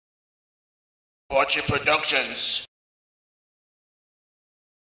Pwanchi Productions.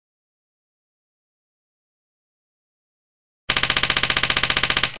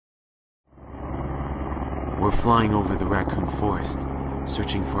 We're flying over the Raccoon Forest,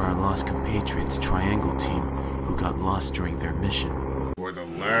 searching for our lost compatriots Triangle Team who got lost during their mission. For the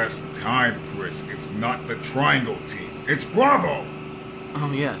last time, Chris, it's not the Triangle Team, it's Bravo!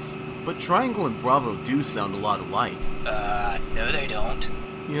 Oh yes, but Triangle and Bravo do sound a lot alike. No they don't.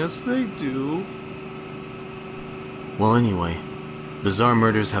 Yes they do. Well anyway, bizarre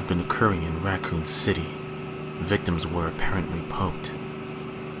murders have been occurring in Raccoon City. Victims were apparently poked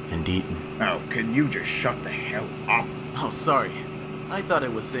and eaten. Oh, can you just shut the hell up? Oh, sorry. I thought I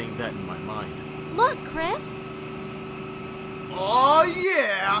was saying that in my mind. Look, Chris! Oh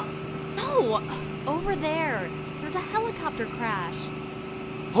yeah! No! Over there. There's a helicopter crash.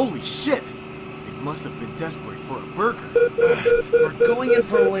 Holy shit! They must have been desperate for a burger. We're going in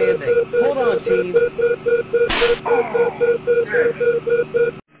for a landing. Hold on, team. Oh, damn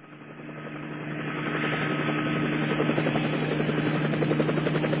it.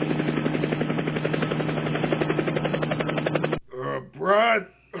 Brad,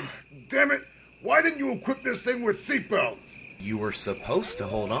 damn it! Why didn't you equip this thing with seatbelts? You were supposed to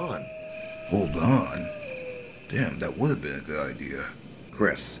hold on. Hold on? Damn, that would have been a good idea.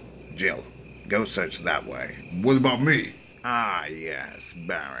 Chris, Jill, go search that way. What about me? Ah, yes,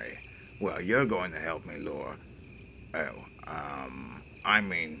 Barry. Well, you're going to help me, Laura. I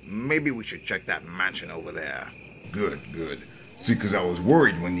mean, maybe we should check that mansion over there. Good, good. See, because I was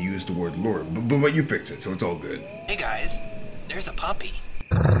worried when you used the word lure, but you fixed it, so it's all good. Hey guys, there's a puppy.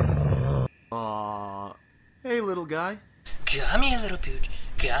 Aww. Hey, little guy. Come here, little pooch.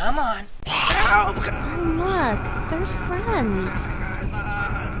 Come on. Look, they're friends.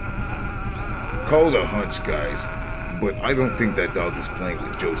 Call the hunch, guys. But I don't think that dog is playing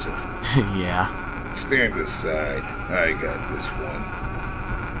with Joseph. Yeah. Stand aside. I got this one.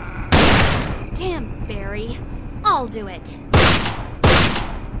 Damn, Barry. I'll do it.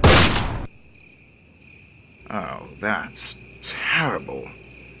 Oh, that's terrible.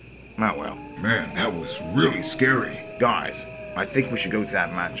 Oh well. Man, that was really scary. Guys, I think we should go to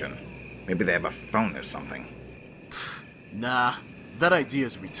that mansion. Maybe they have a phone or something. Nah, that idea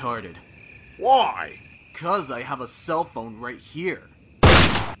is retarded. Why? 'Cause I have a cell phone right here.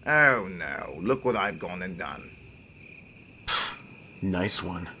 Oh no, look what I've gone and done. Nice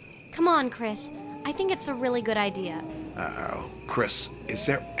one. Come on, Chris. I think it's a really good idea. Uh-oh. Chris, is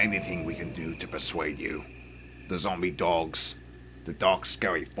there anything we can do to persuade you? The zombie dogs, the dark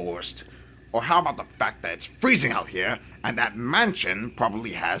scary forest, or how about the fact that it's freezing out here and that mansion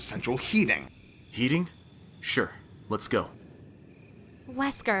probably has central heating? Heating? Sure, let's go.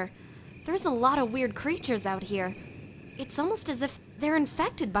 Wesker, there's a lot of weird creatures out here. It's almost as if they're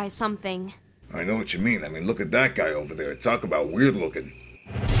infected by something. I know what you mean. I mean, look at that guy over there. Talk about weird looking.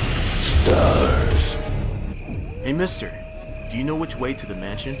 Hey, mister. Do you know which way to the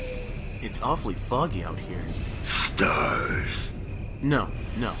mansion? It's awfully foggy out here. Stars. No.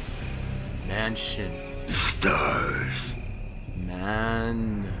 Mansion. Stars.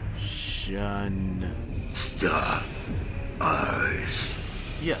 Mansion. Stars.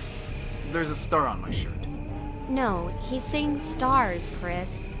 Yes, there's a star on my shirt. No, he's saying stars,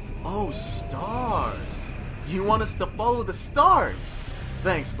 Chris. Oh, stars. You want us to follow the stars?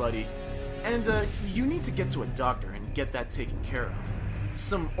 Thanks, buddy. And, you need to get to a doctor and get that taken care of.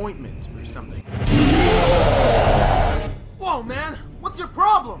 Some ointment or something. Whoa, man! What's your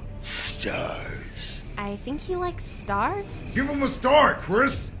problem? Stars. I think he likes stars? Give him a star,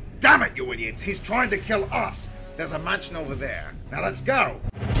 Chris. Damn it, you idiots! He's trying to kill us! There's a mansion over there. Now let's go!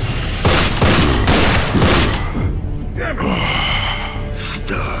 Damn it.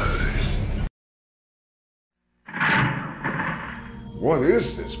 Stars. What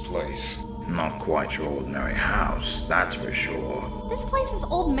is this place? Not quite your ordinary house, that's for sure. This place is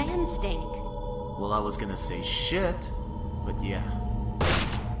old man stink. Well, I was gonna say shit, but yeah.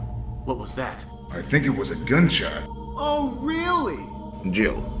 What was that? I think it was a gunshot. Oh, really?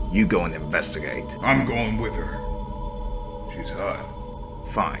 Jill, you go and investigate. I'm going with her. She's hot.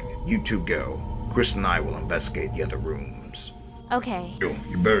 Fine, you two go. Chris and I will investigate the other rooms. Okay. Jill,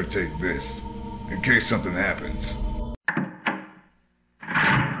 you better take this, in case something happens.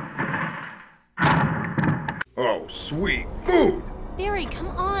 Oh, sweet food! Barry, come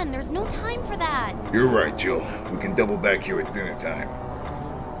on. There's no time for that. You're right, Jill. We can double back here at dinner time.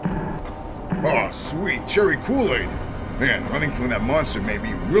 Oh, sweet cherry Kool-Aid! Man, running from that monster made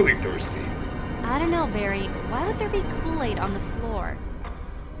me really thirsty. I don't know, Barry. Why would there be Kool-Aid on the floor?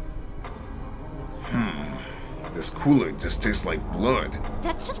 This Kool-Aid just tastes like blood.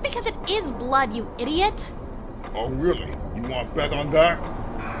 That's just because it is blood, you idiot! Oh, really? You want to bet on that?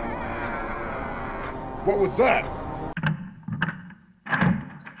 What was that?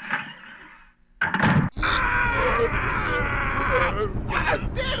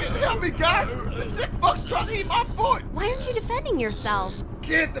 Damn it! Help me, guys! The sick fuck's trying to eat my foot! Why aren't you defending yourself?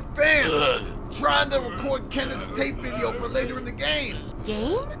 Can't defend! Trying to record Kenneth's tape video for later in the game!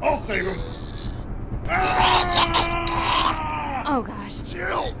 Game? I'll save him. Oh gosh.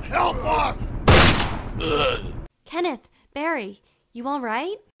 Jill, help us! Kenneth, Barry, you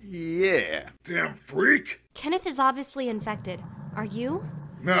alright? Yeah. Damn freak! Kenneth is obviously infected. Are you?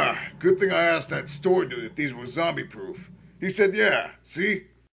 Nah, good thing I asked that store dude if these were zombie-proof. He said yeah, see?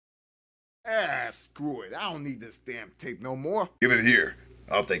 Ah, screw it. I don't need this damn tape no more. Give it here.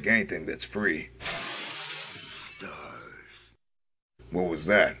 I'll take anything that's free. Stars. What was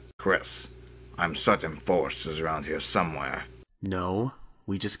that? Chris, I'm certain Forrest is around here somewhere. No,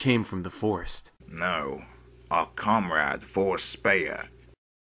 we just came from the forest. No, our comrade Forrest Speyer.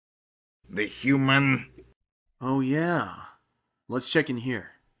 The human... Oh yeah. Let's check in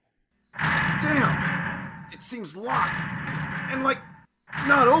here. Damn! It seems locked. And like,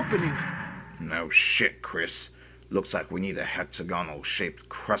 not opening. No shit, Chris. Looks like we need a hexagonal-shaped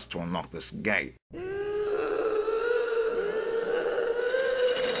crust to unlock this gate.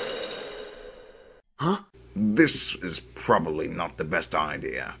 Huh? This is probably not the best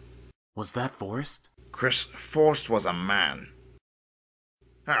idea. Was that Forrest? Chris, Forrest was a man.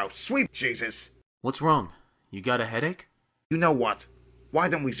 Oh, sweet Jesus! What's wrong? You got a headache? You know what? Why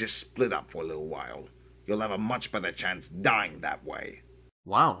don't we just split up for a little while? You'll have a much better chance dying that way.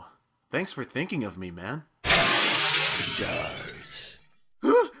 Wow. Thanks for thinking of me, man. Stars.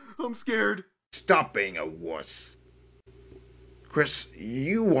 I'm scared. Stop being a wuss. Chris,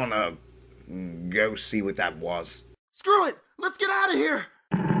 you wanna go see what that was? Screw it! Let's get out of here!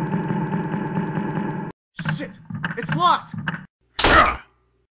 Shit! It's locked! Ah!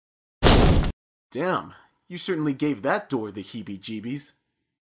 Damn, you certainly gave that door the heebie-jeebies.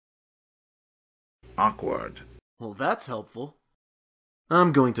 Awkward. Well, that's helpful.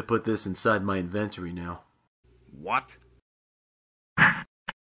 I'm going to put this inside my inventory now. What?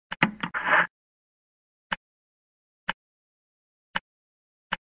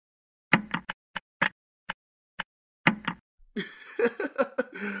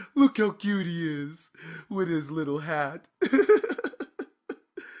 Look how cute he is, with his little hat.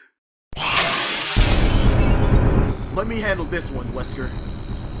 Let me handle this one, Wesker.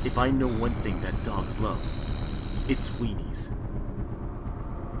 If I know one thing that dogs love, it's weenies.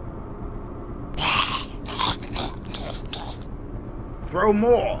 Throw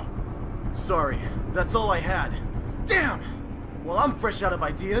more! Sorry, that's all I had. Damn! Well, I'm fresh out of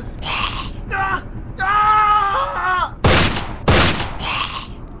ideas.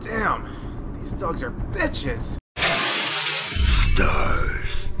 Damn, these dogs are bitches.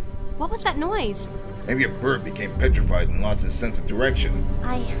 Stars. What was that noise? Maybe a bird became petrified and lost its sense of direction.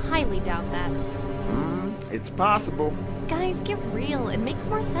 I highly doubt that. It's possible. Guys, get real. It makes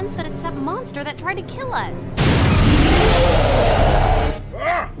more sense that it's that monster that tried to kill us.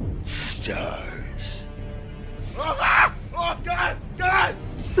 Ah! Stars. Oh, guys! Guys!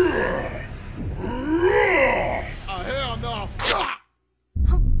 Oh, hell no!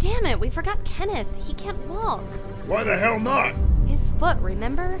 Oh, damn it. We forgot Kenneth. He can't walk. Why the hell not? His foot,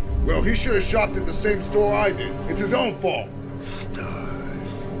 remember? Well, he should have shopped at the same store I did. It's his own fault.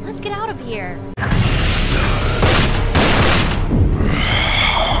 Stars. Let's get out of here.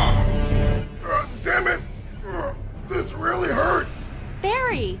 Damn it! This really hurts!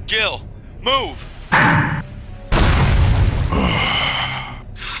 Barry! Jill, move!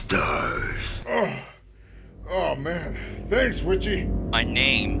 Stars. Oh, man. Thanks, Richie. My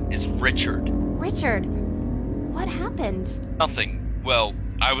name is Richard. Richard, what happened? Nothing. Well,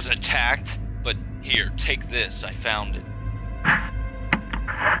 I was attacked, but here, take this. I found it.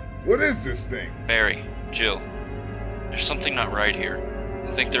 What is this thing? Barry, Jill, there's something not right here.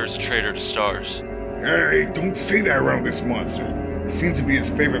 I think there is a traitor to stars. Hey, don't say that around this monster. It seems to be his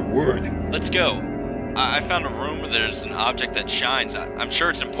favorite word. Let's go. I found a room where there's an object that shines. I'm sure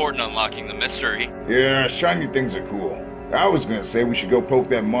it's important unlocking the mystery. Yeah, shiny things are cool. I was gonna say we should go poke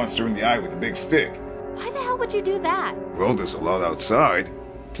that monster in the eye with a big stick. Why the hell would you do that? Well, there's a lot outside.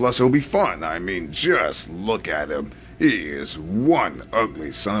 Plus, it'll be fun. I mean, just look at him. He is one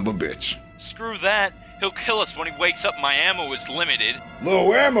ugly son of a bitch. Screw that. He'll kill us when he wakes up. My ammo is limited.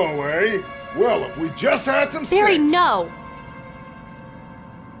 Low ammo, eh? Well, if we just had some Barry, sticks. no!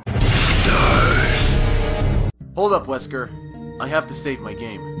 Stars. Hold up, Wesker. I have to save my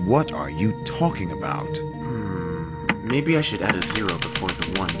game. What are you talking about? maybe I should add a 0 before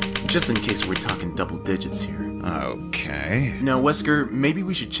the 1, just in case we're talking double digits here. Okay. Now, Wesker, maybe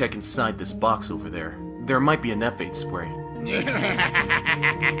we should check inside this box over there. There might be an F8 spray.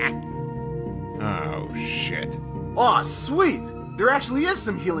 Oh, shit. Aw, sweet! There actually is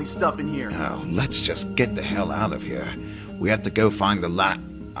some healing stuff in here. Oh, let's just get the hell out of here. We have to go find the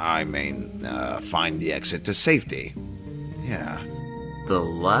find the exit to safety. Yeah.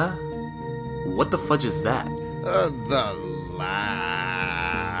 What the fudge is that? The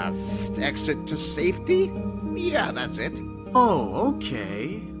last exit to safety? Yeah, that's it. Oh,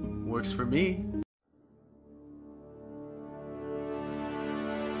 okay. Works for me.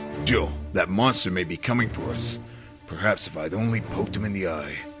 Jill, that monster may be coming for us. Perhaps if I'd only poked him in the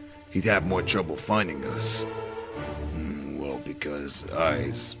eye, he'd have more trouble finding us. Well, because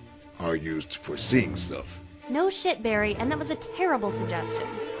eyes are used for seeing stuff. No shit, Barry, and that was a terrible suggestion.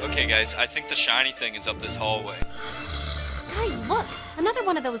 Okay, guys, I think the shiny thing is up this hallway. Guys, look! Another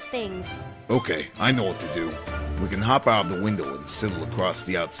one of those things. Okay, I know what to do. We can hop out of the window and settle across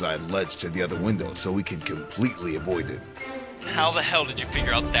the outside ledge to the other window so we can completely avoid it. How the hell did you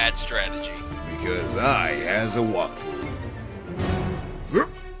figure out that strategy? Because I has a walkthrough.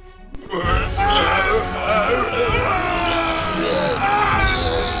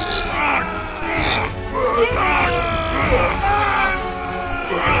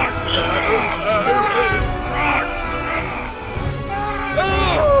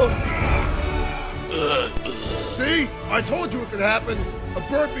 See? I told you it could happen. A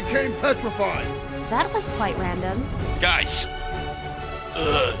bird became petrified. That was quite random. Guys!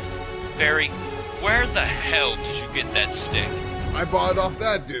 Barry, where the hell did you get that stick? I bought it off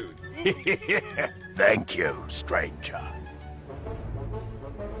that dude. Thank you, stranger.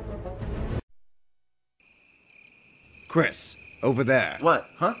 Chris, over there. What,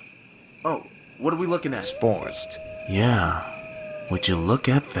 huh? Oh, what are we looking at? Forrest. Yeah. Would you look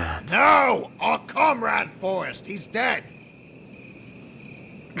at that? No! Our comrade Forrest, he's dead.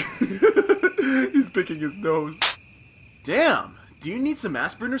 He's picking his nose. Damn! Do you need some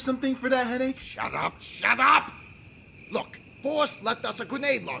aspirin or something for that headache? Shut up, shut up! Look, Forrest left us a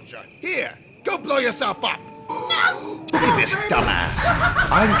grenade launcher. Here, go blow yourself up. Look at this dumbass.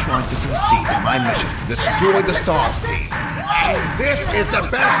 I'm trying to succeed in my mission to destroy the Stars team. And this is the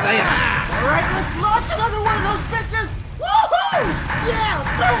best they have. Alright, let's launch another one of those bitches! Woohoo!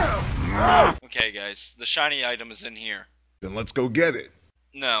 Yeah, boom! Okay, guys, the shiny item is in here. Then let's go get it.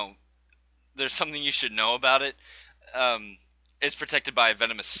 No, there's something you should know about it. It's protected by a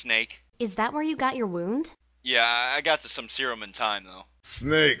venomous snake. Is that where you got your wound? Yeah, I got some serum in time, though.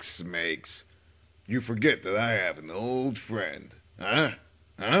 Snakes, makes. You forget that I have an old friend. Huh?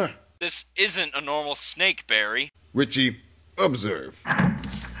 Huh? This isn't a normal snake, Barry. Richie, observe. Help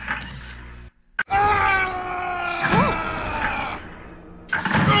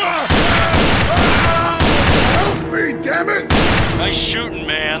me, damn it! Nice shooting,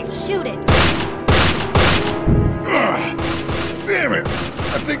 man. Shoot it! Damn it!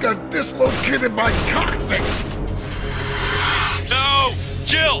 I think I've dislocated my coccyx. No!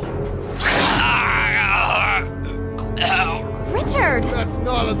 Jill! Ow. Richard! That's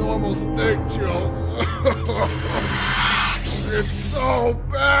not a normal snake, Jill. It's so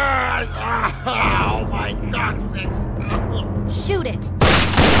bad. Ow, my coccyx. Shoot it!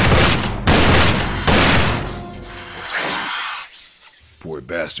 Poor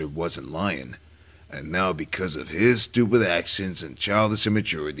bastard wasn't lying. And now because of his stupid actions and childish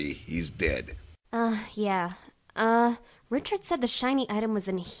immaturity, he's dead. Yeah. Richard said the shiny item was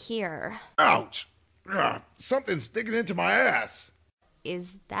in here. Ouch. Something's sticking into my ass.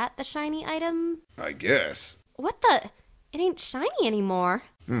 Is that the shiny item? I guess. What the? It ain't shiny anymore.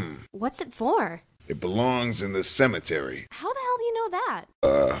 What's it for? It belongs in the cemetery. How the hell do you know that?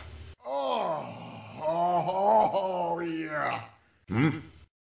 Oh, yeah.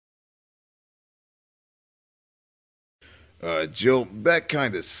 Jill, that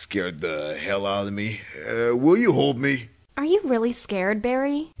kinda scared the hell out of me. Will you hold me? Are you really scared,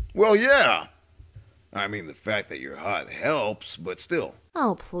 Barry? Well, yeah. I mean, the fact that you're hot helps, but still.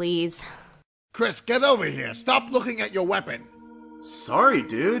 Oh, please. Chris, get over here. Stop looking at your weapon. Sorry,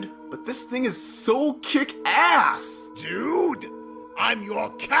 dude, but this thing is so kick-ass! Dude, I'm your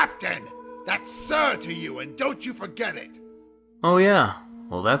captain. That's sir to you, and don't you forget it. Oh yeah,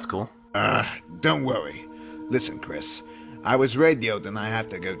 well that's cool. Don't worry. Listen, Chris. I was radioed and I have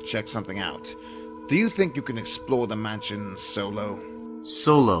to go check something out. Do you think you can explore the mansion solo?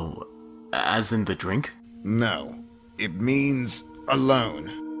 Solo, as in the drink? No. It means alone.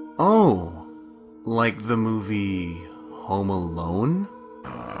 Oh, like the movie Home Alone?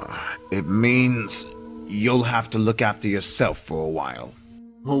 It means you'll have to look after yourself for a while.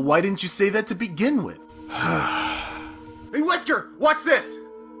 Well, why didn't you say that to begin with? Hey, Wesker, watch this!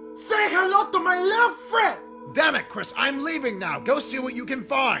 Say hello to my little friend! Damn it, Chris, I'm leaving now. Go see what you can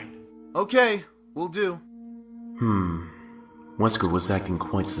find. Okay, will do. Wesker was acting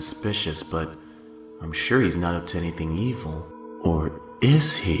quite suspicious, but I'm sure he's not up to anything evil. Or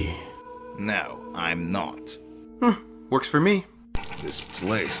is he? No, I'm not. Works for me. This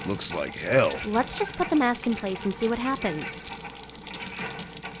place looks like hell. Let's just put the mask in place and see what happens.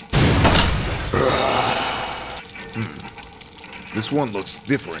 This one looks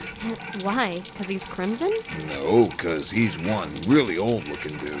different. Why? Because he's crimson? No, cause he's one really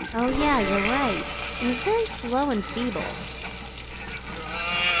old-looking dude. Oh yeah, you're right. And he's very slow and feeble.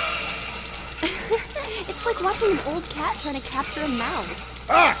 It's like watching an old cat trying to capture a mouse.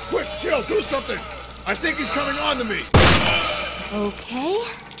 Ah, quick, Jill, do something! I think he's coming on to me! Okay.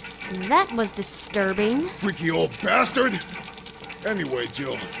 That was disturbing. Freaky old bastard! Anyway,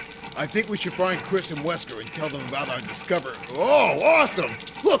 Jill, I think we should find Chris and Wesker and tell them about our discovery. Oh, awesome!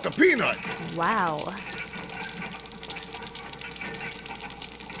 Look, a peanut! Wow.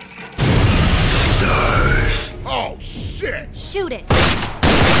 Stars. Oh, shit! Shoot it!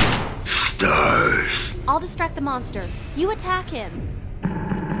 Stars. I'll distract the monster. You attack him.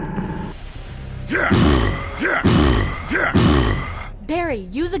 Yeah! Yeah! Yeah! Barry,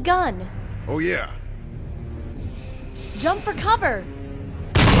 use a gun. Oh, yeah. Jump for cover.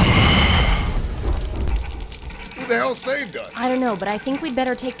 Who the hell saved us? I don't know, but I think we'd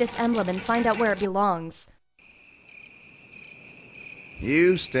better take this emblem and find out where it belongs.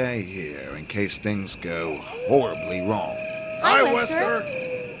 You stay here in case things go horribly wrong. Hi, Wesker!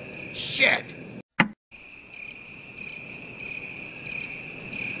 Shit!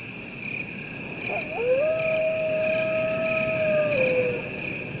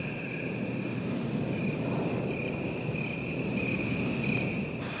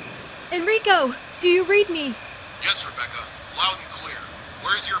 Enrico, do you read me? Yes, Rebecca. Loud and clear.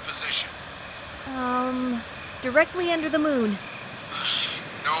 Where's your position? Directly under the moon.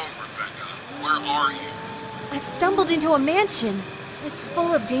 No, Rebecca. Where are you? I've stumbled into a mansion. It's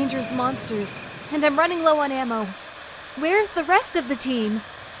full of dangerous monsters, and I'm running low on ammo. Where's the rest of the team?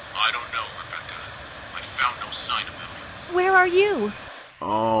 I don't know, Rebecca. I found no sign of them. Where are you?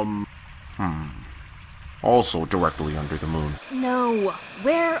 Also directly under the moon. No,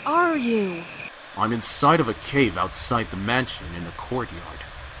 where are you? I'm inside of a cave outside the mansion in a courtyard.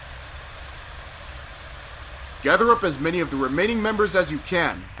 Gather up as many of the remaining members as you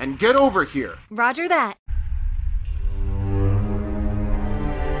can, and get over here! Roger that.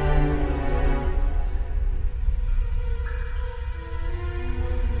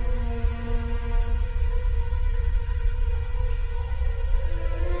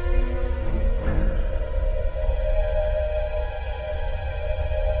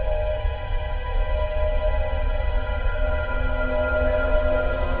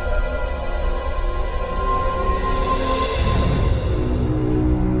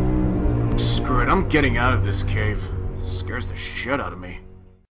 I'm getting out of this cave. Scares the shit out of me.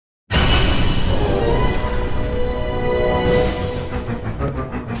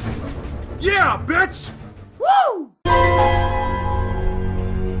 Yeah, bitch! Woo!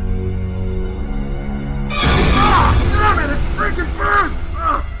 Ah, damn it! It freaking burns!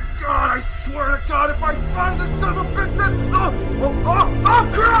 Oh, God, I swear to God, if I find this son of a bitch, then... Oh,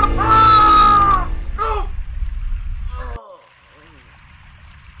 crap! Ah! Oh!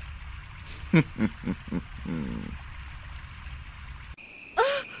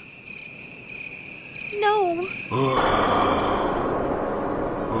 No.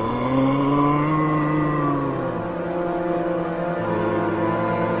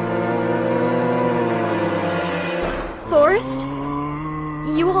 Forrest?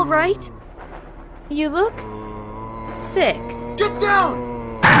 You all right? You look sick. Get down!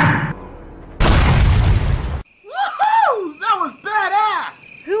 Woohoo! That was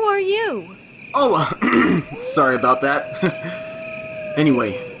badass! Who are you? Oh, sorry about that.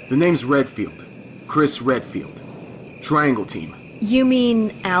 Anyway, the name's Redfield. Chris Redfield. Triangle Team. You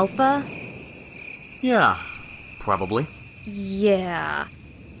mean Alpha? Yeah, probably. Yeah.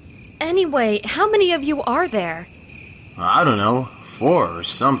 Anyway, how many of you are there? I don't know, 4 or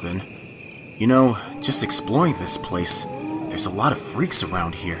something. You know, just exploring this place, there's a lot of freaks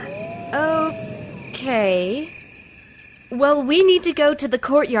around here. Okay. Well, we need to go to the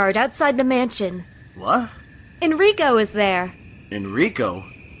courtyard outside the mansion. What? Enrico is there. Enrico?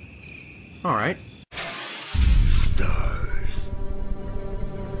 Alright. Stars.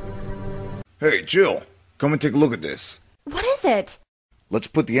 Hey, Jill, come and take a look at this. What is it? Let's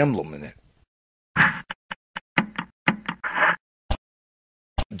put the emblem in it.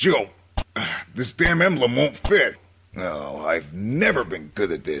 Jill, this damn emblem won't fit. Oh, I've never been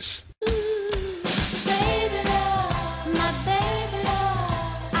good at this.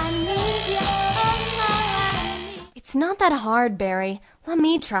 It's not that hard, Barry. Let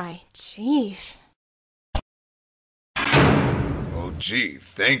me try. Jeez. Oh, gee,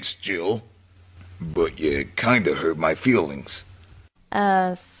 thanks, Jill. But you kinda hurt my feelings.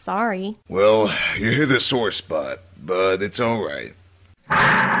 Sorry. Well, you hit a sore spot, but it's alright.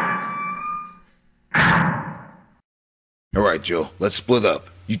 Alright, Jill, let's split up.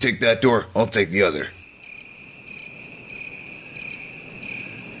 You take that door, I'll take the other.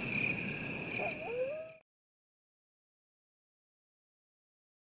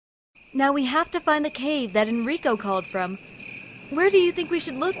 Now we have to find the cave that Enrico called from. Where do you think we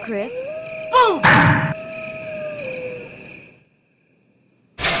should look, Chris? Boom!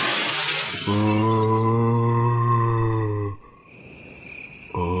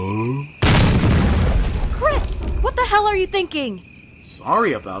 Chris! What the hell are you thinking?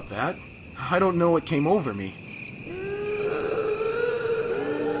 Sorry about that. I don't know what came over me.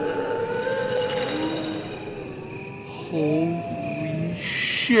 Holy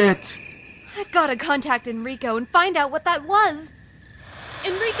shit! I've got to contact Enrico and find out what that was.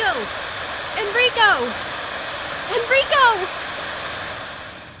 Enrico! Enrico! Enrico!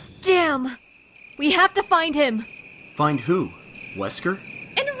 Damn! We have to find him. Find who? Wesker?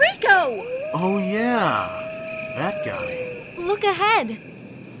 Enrico! Oh yeah, that guy. Look ahead.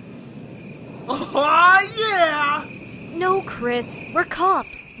 Oh yeah! No, Chris. We're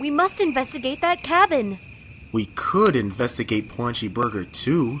cops. We must investigate that cabin. We could investigate Pwanchi Burger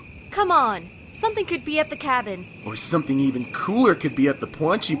too. Come on. Something could be at the cabin. Or something even cooler could be at the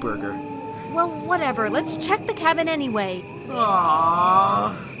Pwanchi Burger. Well, whatever. Let's check the cabin anyway.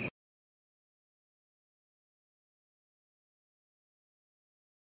 Aww.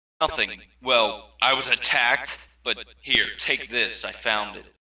 Nothing. Well, I was attacked, but here, take this. I found it.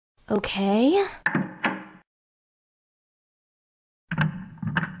 Okay.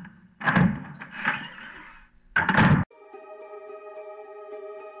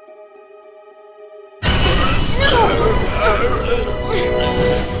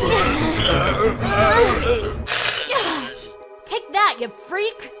 Take that, you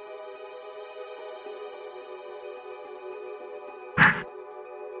freak!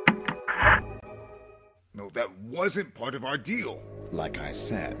 No, that wasn't part of our deal. Like I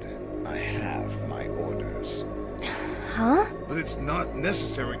said, I have my orders. Huh? But it's not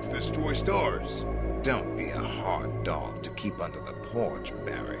necessary to destroy stars. Don't be a hard dog to keep under the porch,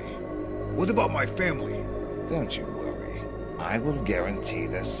 Barry. What about my family? Don't you worry. I will guarantee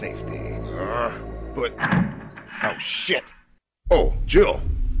their safety. But... Oh, shit! Oh, Jill!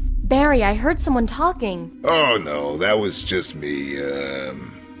 Barry, I heard someone talking. Oh, no, that was just me,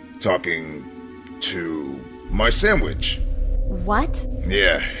 talking to my sandwich. What?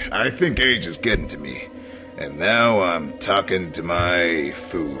 Yeah, I think age is getting to me. And now I'm talking to my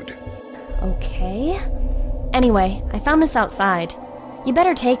food. Okay. Anyway, I found this outside. You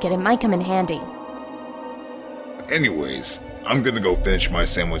better take it might come in handy. Anyways, I'm gonna go finish my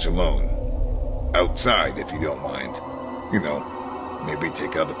sandwich alone. Outside, if you don't mind. You know, maybe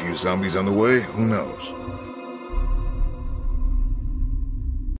take out a few zombies on the way, who knows?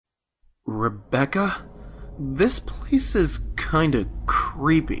 Rebecca? This place is kinda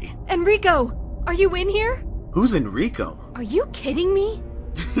creepy. Enrico! Are you in here? Who's Enrico? Are you kidding me?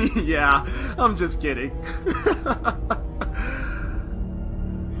 Yeah, I'm just kidding.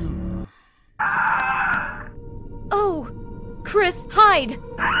 Oh! Chris, hide!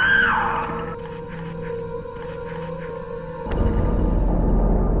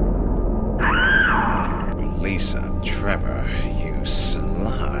 Lisa, Trevor, you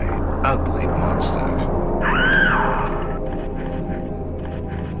sly, ugly monster.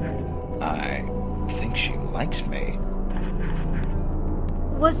 I think she likes me.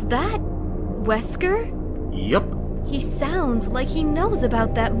 Was that Wesker? Yep. He sounds like he knows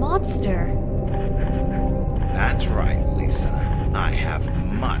about that monster. That's right, Lisa. I have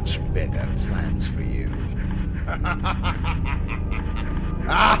much bigger plans for you.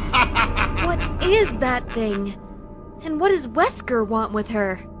 What is that thing? And what does Wesker want with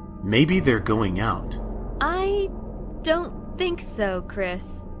her? Maybe they're going out. I don't think so,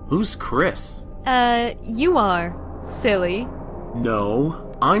 Chris. Who's Chris? You are. Silly.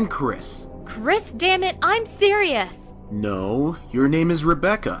 No, I'm Chris. Chris, damn it, I'm serious. No, your name is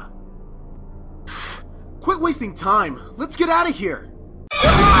Rebecca. Quit wasting time. Let's get out of here.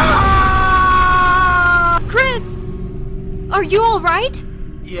 Chris! Are you alright?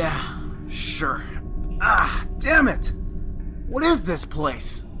 Yeah, sure. Ah, damn it. What is this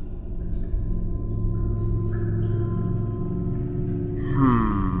place?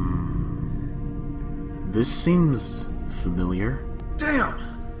 This seems familiar. Damn!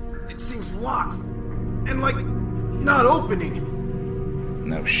 It seems locked. And like, not opening.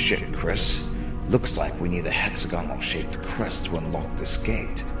 No shit, Chris. Looks like we need a hexagonal-shaped crest to unlock this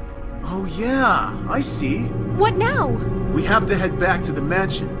gate. Oh yeah, I see. What now? We have to head back to the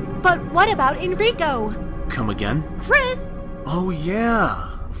mansion. But what about Enrico? Come again? Chris! Oh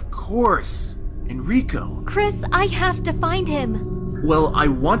yeah, of course. Enrico. Chris, I have to find him. Well, I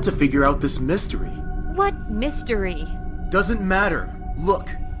want to figure out this mystery. What mystery? Doesn't matter. Look,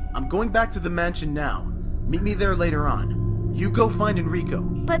 I'm going back to the mansion now. Meet me there later on. You go find Enrico.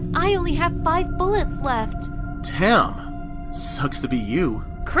 But I only have 5 bullets left. Damn. Sucks to be you.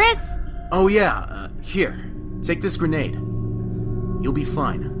 Chris! Oh yeah, here. Take this grenade. You'll be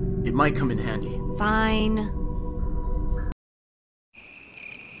fine. It might come in handy. Fine.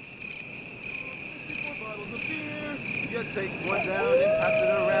 You take one down and pass it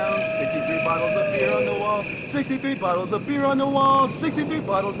around. 63 bottles of beer on the wall. 63 bottles of beer on the wall. 63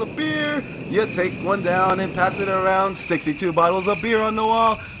 bottles of beer. You take one down and pass it around. 62 bottles of beer on the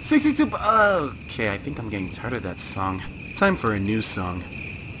wall. 62. Okay, I think I'm getting tired of that song. Time for a new song.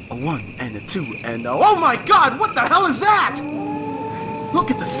 A 1 and a 2 and a. Oh my God! What the hell is that?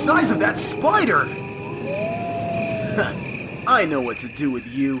 Look at the size of that spider. I know what to do with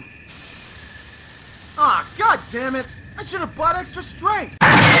you. Ah, God damn it! I should have bought extra strength!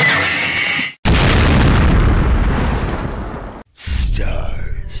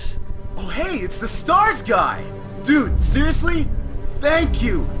 Stars. Oh hey, it's the stars guy! Dude, seriously? Thank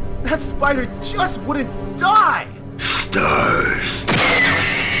you! That spider just wouldn't die! Stars.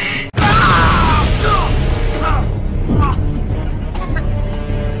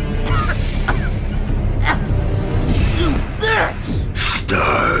 You bitch!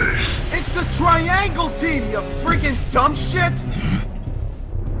 Stars. It's the triangle team, you freaking dumb shit!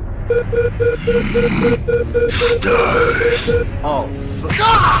 Stars. Oh,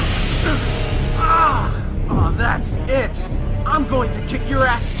 oh, that's it! I'm going to kick your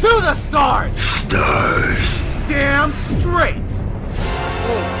ass to the stars! Stars. Damn straight!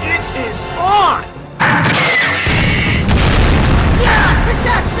 Oh, it is on! Yeah, take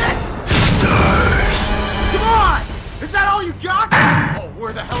that, bitch! Stars. Come on! Is that all you got? Oh,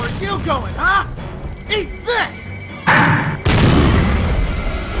 where the hell are you going, huh? Eat this!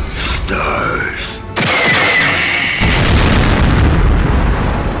 Stars.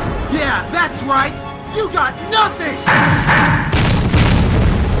 Yeah, that's right! You got nothing!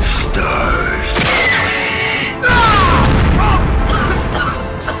 Stars. No! Oh.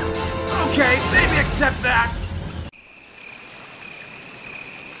 Okay, maybe accept that.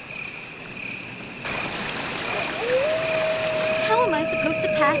 How am I supposed to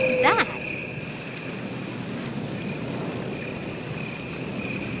pass that?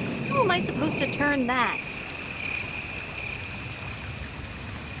 How am I supposed to turn that?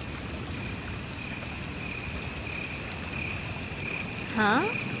 Huh?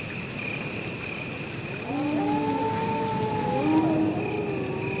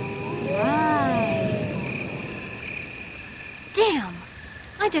 Right. Damn!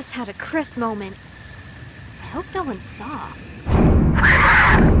 I just had a Chris moment. I hope no one saw.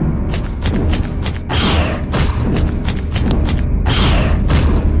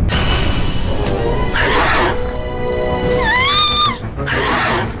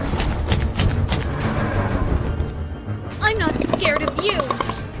 I'm not scared of you.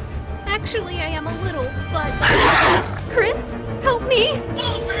 Actually, I am a little, but... Chris, help me!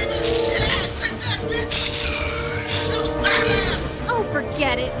 Oh, baby! Yeah, take that, bitch! That was badass! Oh,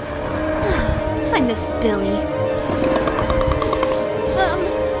 forget it. I miss Billy.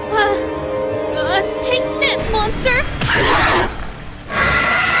 Take this, monster!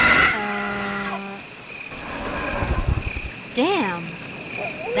 Damn.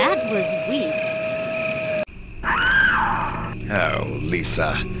 That was weak. Oh, Lisa,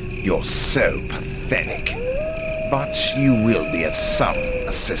 you're so pathetic. But you will be of some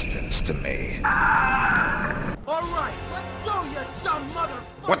assistance to me. Alright, let's go, you dumb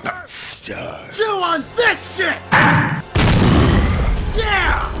motherfucker! What the? Stars. Chew on this shit!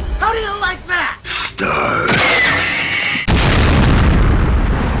 Yeah! How do you like that? Stars.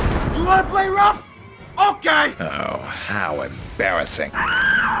 You wanna play rough? Okay! Oh, how embarrassing. Say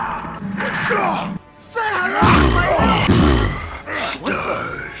hello to my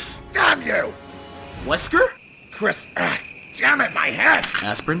Stars. Damn you! Wesker? Chris, damn it, my head!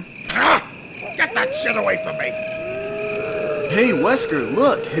 Aspirin? Get that shit away from me! Hey, Wesker,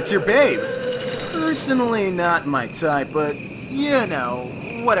 look, it's your babe. Personally, not my type, but, you know,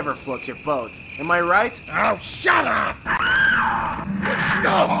 whatever floats your boat. Am I right? Oh, shut up!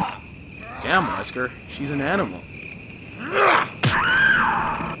 Damn, Wesker, she's an animal.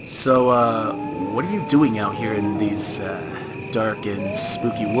 So, what are you doing out here in these, dark and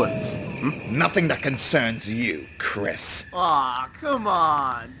spooky woods? Nothing that concerns you, Chris. Aw, come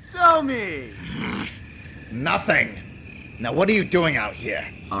on, tell me! Nothing. Now what are you doing out here?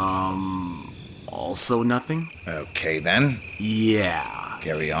 Also nothing? Okay then. Yeah.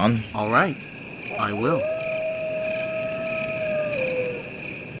 Carry on. Alright, I will.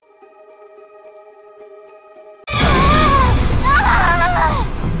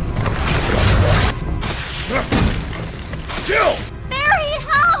 Jill! Barry,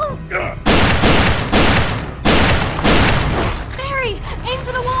 help! Barry, aim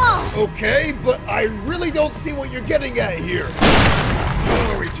for the wall! Okay, but I really don't see what you're getting at here.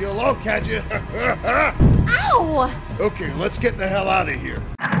 Don't worry, Jill, I'll catch you. Ow! Okay, let's get the hell out of here.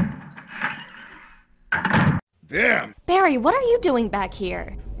 Damn. Barry, what are you doing back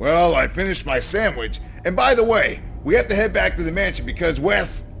here? Well, I finished my sandwich. And by the way, we have to head back to the mansion because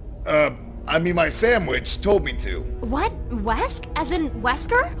my sandwich told me to. What? Wesk? As in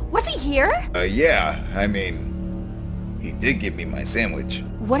Wesker? Was he here? Yeah, he did give me my sandwich.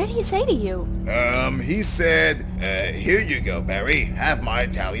 What did he say to you? He said, here you go, Barry, have my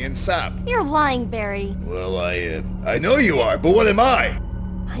Italian sap. You're lying, Barry. Well, I know you are, but what am I?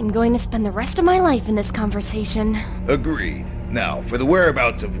 I'm going to spend the rest of my life in this conversation. Agreed. Now, for the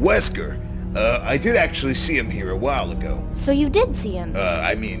whereabouts of Wesker, I did actually see him here a while ago. So you did see him?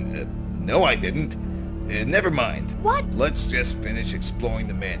 No I didn't. Never mind. What? Let's just finish exploring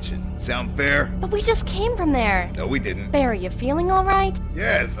the mansion. Sound fair? But we just came from there. No, we didn't. Barry, you feeling alright?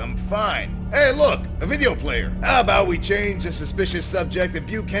 Yes, I'm fine. Hey, look! A video player! How about we change the suspicious subject and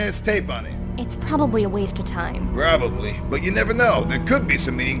Buchanan's tape on it? It's probably a waste of time. Probably, but you never know. There could be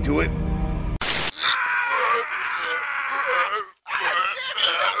some meaning to it.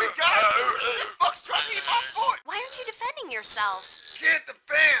 Why aren't you defending yourself? Can't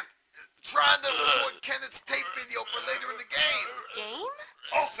defend! Trying to record Kenneth's tape video for later in the game. Game?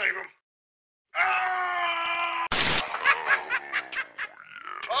 I'll save him.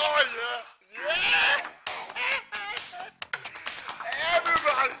 Oh yeah! Yeah!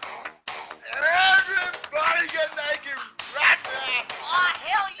 Everybody get naked right now! Oh,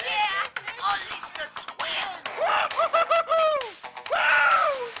 hell yeah! At least the twins!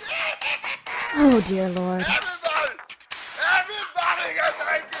 Oh dear Lord. Everybody get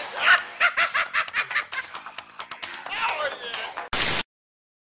naked!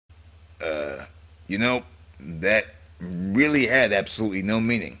 You know, that really had absolutely no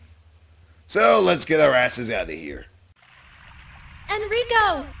meaning. So let's get our asses out of here.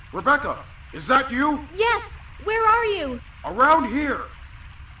 Enrico! Rebecca, is that you? Yes, where are you? Around here.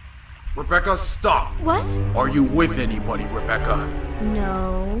 Rebecca, stop. What? Are you with anybody, Rebecca?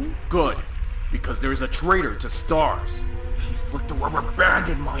 No. Good, because there's a traitor to stars. He flicked a rubber band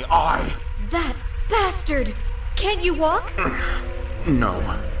in my eye. That bastard! Can't you walk? No.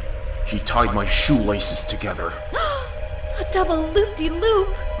 He tied my shoelaces together. A double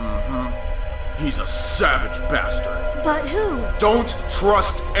loop-de-loop! He's a savage bastard. But who? Don't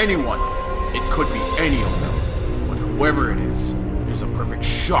trust anyone. It could be any of them. But whoever it is a perfect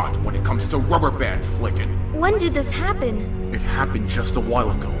shot when it comes to rubber band flicking. When did this happen? It happened just a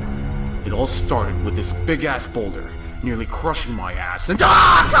while ago. It all started with this big-ass boulder nearly crushing my ass and—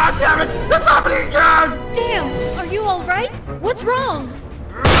 Ah! God damn it! It's happening again! Damn! Are you alright? What's wrong?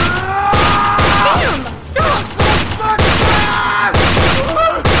 Damn! Stop!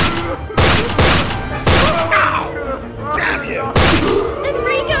 Damn you!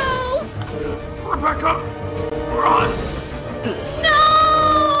 Enrico! Rebecca! Run! No!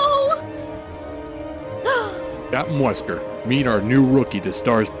 Captain Wesker, meet our new rookie to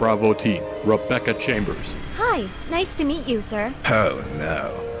Stars Bravo team, Rebecca Chambers. Hi, nice to meet you, sir. Oh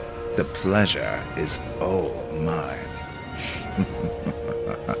no. The pleasure is all mine.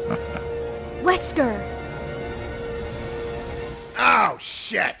 Wesker! Oh,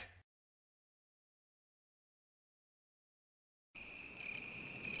 shit!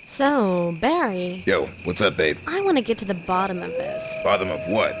 So, Barry, Yo, what's up, babe? I want to get to the bottom of this. Bottom of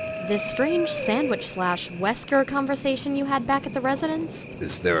what? This strange sandwich/Wesker conversation you had back at the residence?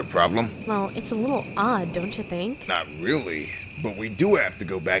 Is there a problem? Well, it's a little odd, don't you think? Not really, but we do have to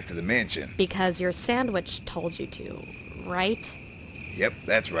go back to the mansion. Because your sandwich told you to, right? Yep,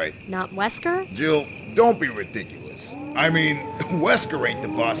 that's right. Not Wesker? Jill, don't be ridiculous. I mean, Wesker ain't the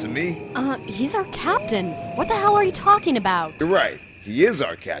boss of me. He's our captain. What the hell are you talking about? You're right, he is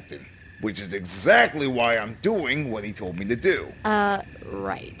our captain, which is exactly why I'm doing what he told me to do.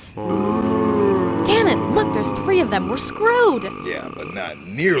 Right. Damn Damn it! Look, there's 3 of them. We're screwed! Yeah, but not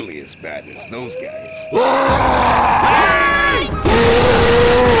nearly as bad as those guys.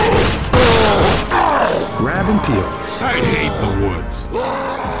 Grabbing peels. I hate the woods.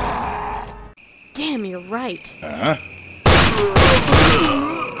 Damn, you're right. Huh?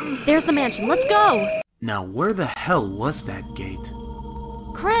 There's the mansion. Let's go! Now where the hell was that gate?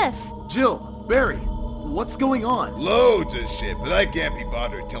 Chris! Jill, Barry, what's going on? Loads of shit, but I can't be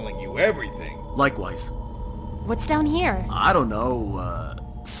bothered telling you everything. Likewise. What's down here? I don't know,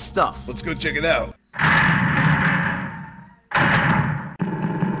 stuff. Let's go check it out.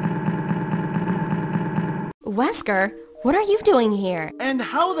 Wesker, what are you doing here? And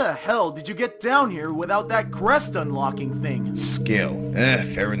how the hell did you get down here without that crest unlocking thing? Skill.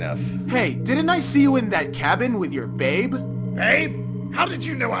 Fair enough. Hey, didn't I see you in that cabin with your babe? Babe? How did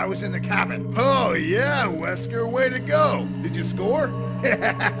you know I was in the cabin? Oh yeah, Wesker, way to go. Did you score?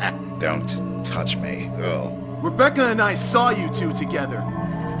 Don't touch me. Oh. Rebecca and I saw you two together.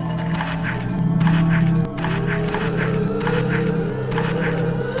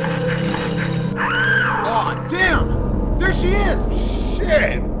 Aw, damn! There she is!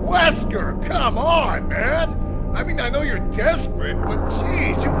 Shit! Wesker, come on, man! I mean, I know you're desperate, but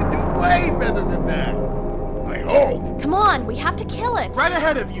jeez, you can do way better than that. I hope. Come on, we have to kill it! Right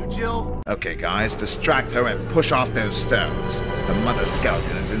ahead of you, Jill. Okay, guys, distract her and push off those stones. The mother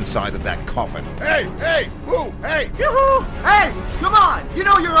skeleton is inside of that coffin. Hey, hey, woo, hey! Yoo-hoo! Hey, come on! You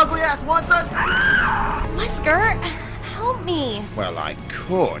know your ugly ass wants us! Wesker, help me! Well, I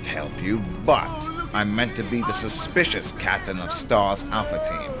could help you, but I'm meant to be the suspicious captain of STAR's Alpha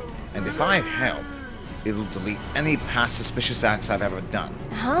Team. And if I help, it'll delete any past suspicious acts I've ever done.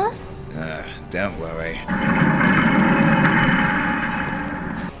 Huh? Don't worry.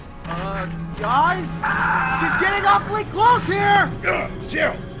 Guys? She's getting awfully close here!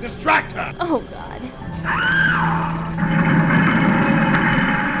 Jill, distract her! Oh, God.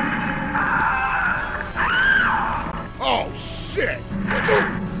 Oh, shit!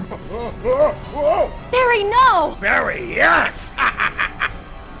 Whoa! Barry, no! Barry, yes!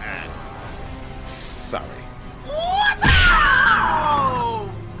 Sorry. What? Oh,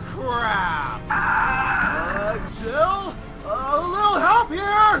 crap! Jill? A little help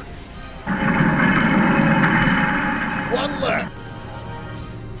here! One left.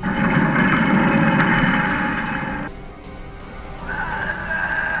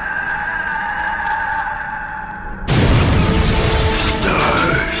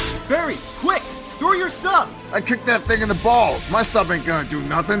 Stars. Barry, quick! Throw your sub! I kicked that thing in the balls. My sub ain't gonna do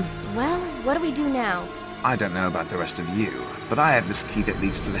nothing. Well, what do we do now? I don't know about the rest of you, but I have this key that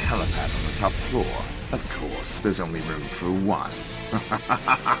leads to the helipad on the top floor. Of course, there's only room for one.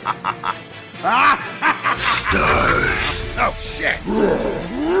 Stars. Oh, shit!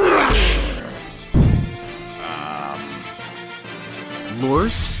 Lure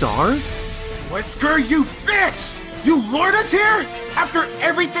stars? Wesker, you bitch! You lured us here? After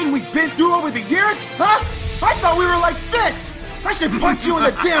everything we've been through over the years? Huh? I thought we were like this! I should punch you in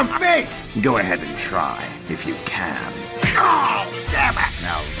the damn face! Go ahead and try, if you can. Oh, damn it!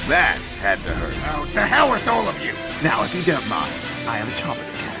 Now that had to hurt. Oh, to hell with all of you! Now, if you don't mind, I have a chopper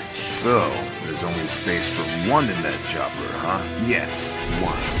to catch. So, there's only space for one in that chopper, huh? Yes,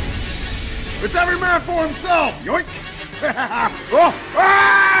 one. It's every man for himself! Yoink! Oh!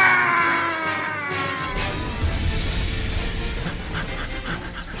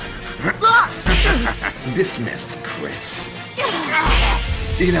 Dismissed, Chris.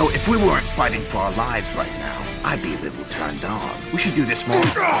 You know, if we weren't fighting for our lives right now, I'd be a little turned on. We should do this more.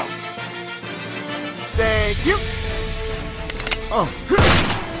 Thank you! Oh.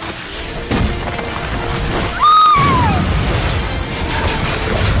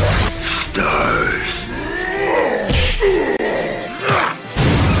 Stars.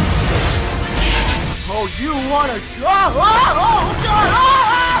 Oh, you wanna go? Oh, God!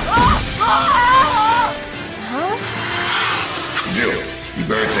 Huh? Jill, you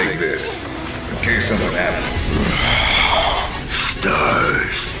better take this, in case something happens.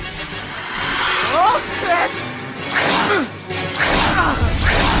 Stars. Oh, shit!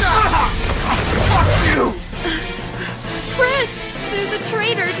 Fuck you! Chris! There's a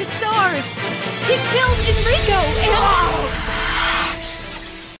traitor to STARS! He killed Enrico and...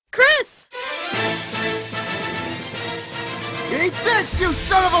 Chris! Eat this, you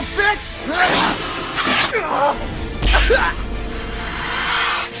son of a bitch!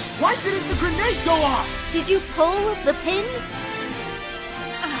 Why didn't the grenade go off? Did you pull the pin?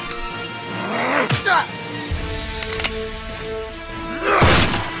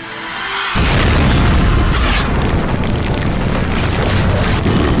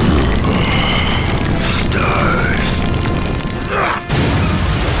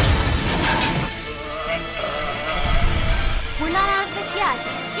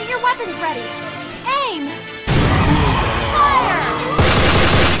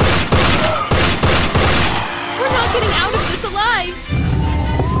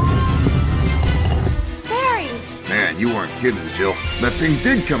 kidding, Jill. That thing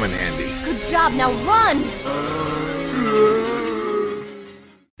did come in handy. Good job, now run!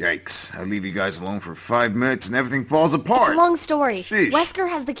 Yikes. I leave you guys alone for 5 minutes and everything falls apart. It's a long story. Sheesh. Wesker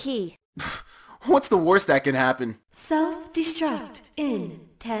has the key. What's the worst that can happen? Self-destruct in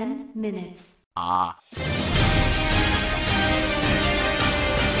 10 minutes. Ah.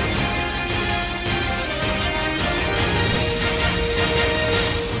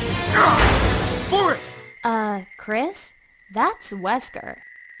 Forrest! Chris? That's Wesker.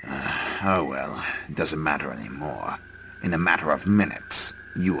 Oh well, it doesn't matter anymore. In a matter of minutes,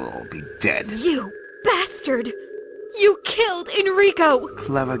 you will all be dead. You bastard! You killed Enrico!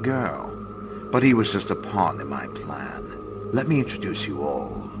 Clever girl. But he was just a pawn in my plan. Let me introduce you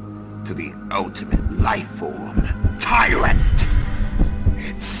all to the ultimate life form, Tyrant!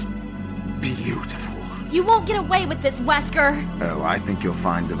 It's beautiful. You won't get away with this, Wesker! Oh, I think you'll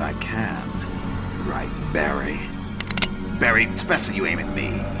find that I can. Right, Barry? Barry, it's best that you aim at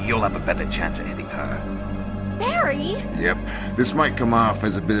me. You'll have a better chance at hitting her. Barry? Yep. This might come off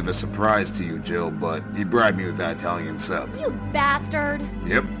as a bit of a surprise to you, Jill, but he bribed me with that Italian sub. You bastard!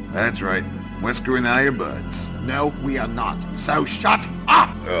 Yep, that's right. Wesker and I are buds. No, we are not. So shut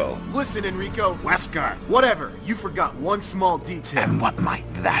up! Oh. Listen, Enrico. Wesker! Whatever. You forgot one small detail. And what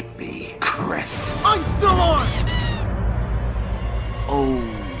might that be, Chris? I'm still on! Oh.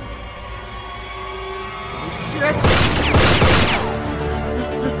 Shit!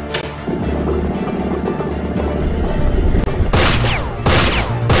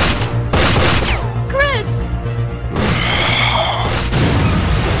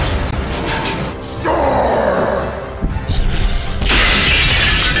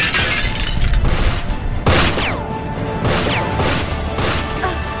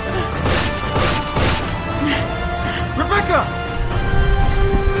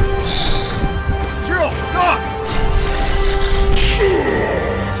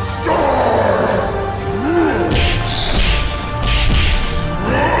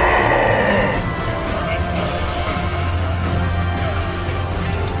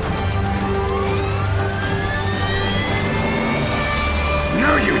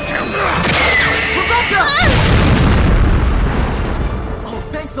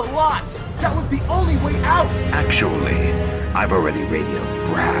 Actually, I've already radioed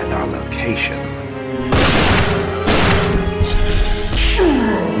Brad our location.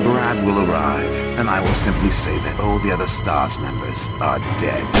 Brad will arrive, and I will simply say that all the other STARS members are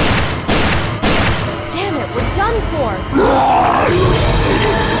dead. Damn it, we're done for! Well,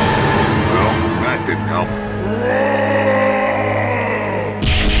 that didn't help.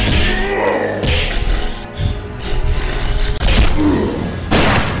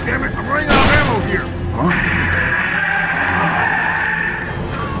 Damn it, I'm running out of ammo here!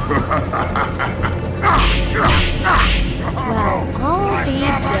 I'll be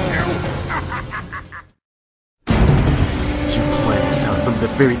damned. You planned this out from the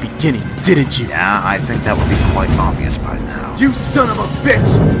very beginning, didn't you? Yeah, I think that would be quite obvious by now. You son of a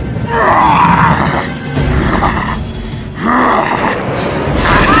bitch!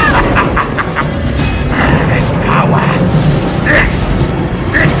 This power! This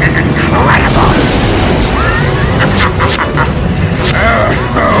is incredible!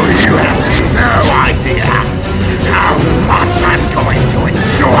 Oh, you have no idea how much I'm going to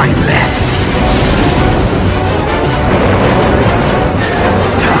enjoy this!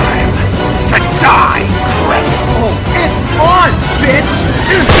 Time to die, Chris! Oh, it's on, bitch!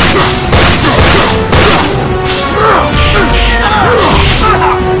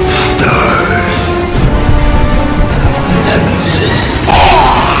 Stars. Nemesis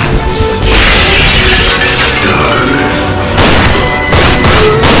on! Stars.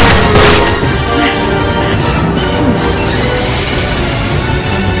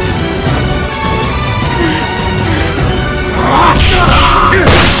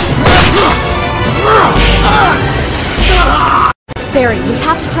 Barry, we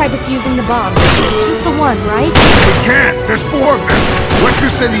have to try defusing the bomb. It's just the one, right? We can't! There's 4 of them! Wesker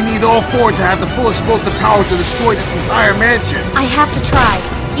said he needs all 4 to have the full explosive power to destroy this entire mansion! I have to try.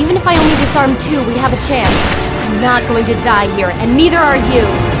 Even if I only disarm 2, we have a chance. I'm not going to die here, and neither are you.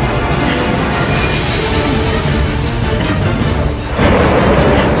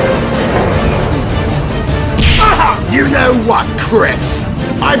 You know what, Chris?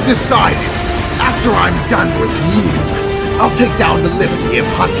 I've decided, after I'm done with you, I'll take down the liberty of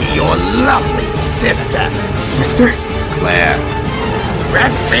hunting your lovely sister. Sister? Claire.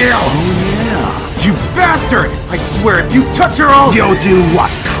 Redfield! Oh yeah. You bastard! I swear if you touch her, I'll... You'll do what,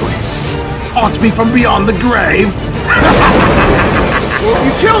 Chris? Haunt me from beyond the grave? Well, if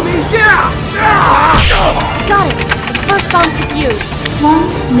you kill me, yeah! Got it! first bomb's defused.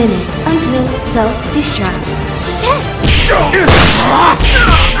 1 minute until self-destruct. Shit!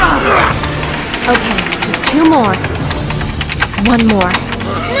 Okay, just 2 more. 1 more.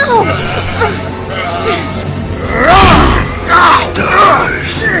 No!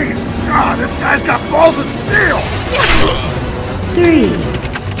 Jeez! This guy's got balls of steel! 3,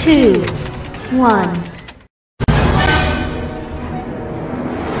 2, 1.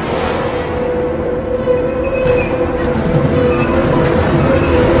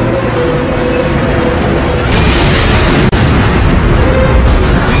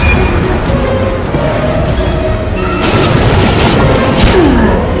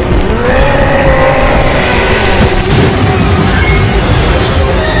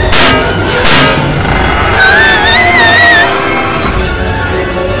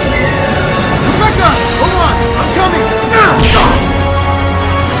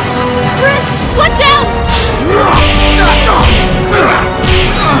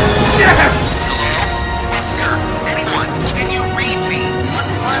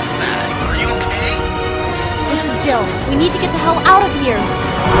 We need to get the hell out of here!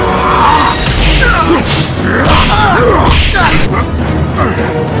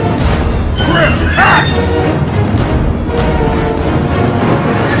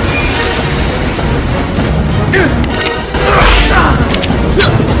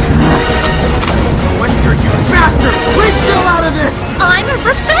 Wesker, you bastard! Leave Jill out of this! I'm a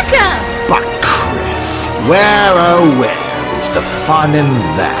Rebecca! But Chris, where oh where is the fun in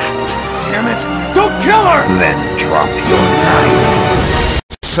that? Damn it! Don't kill her! Then drop your knife.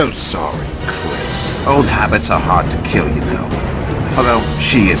 So sorry, Chris. Old habits are hard to kill, you know. Although,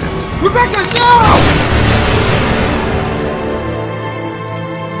 she isn't. Rebecca, no!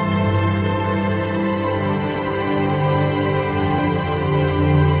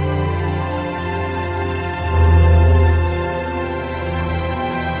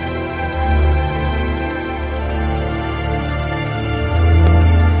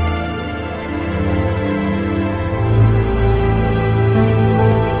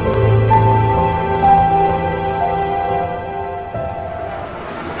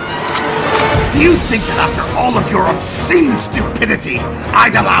 Do you think that after all of your obscene stupidity,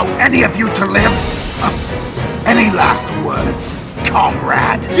 I'd allow any of you to live? Any last words,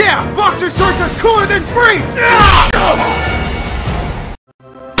 comrade? Yeah! Boxer shorts are cooler than briefs!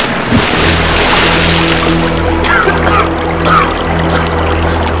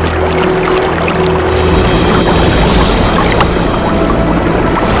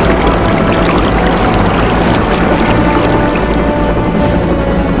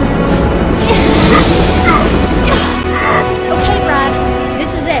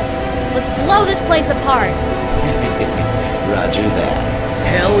 Blow this place apart! Roger that.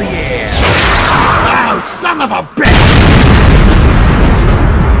 Hell yeah! Oh, son of a bitch!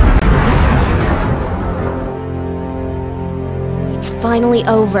 It's finally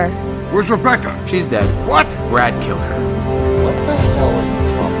over. Where's Rebecca? She's dead. What? Brad killed her. What the hell are you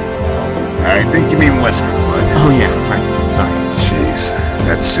talking about? I think you mean Wesker, right? Oh yeah, right. Sorry. Jeez,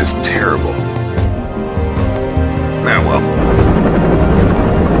 that's just terrible. Ah, well.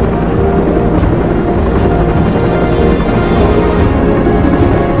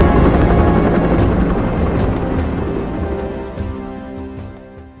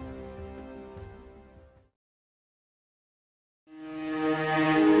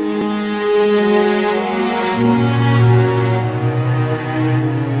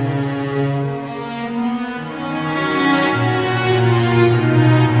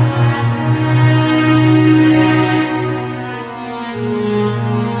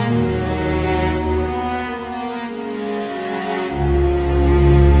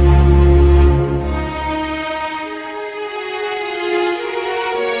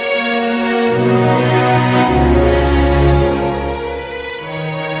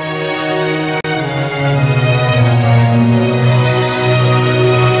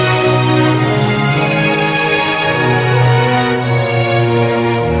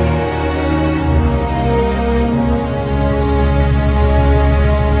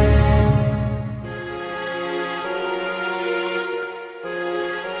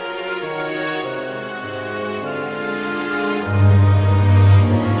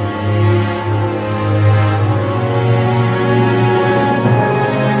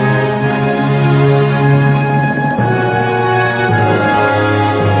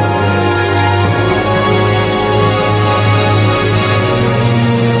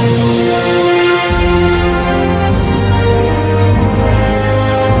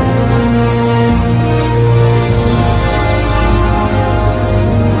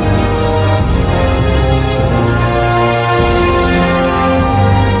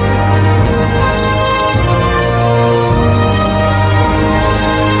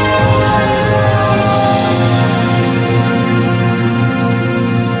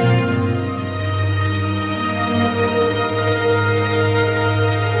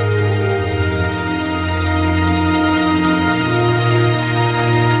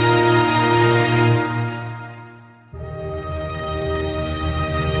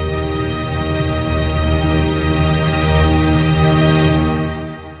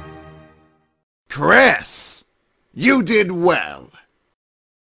 You did well.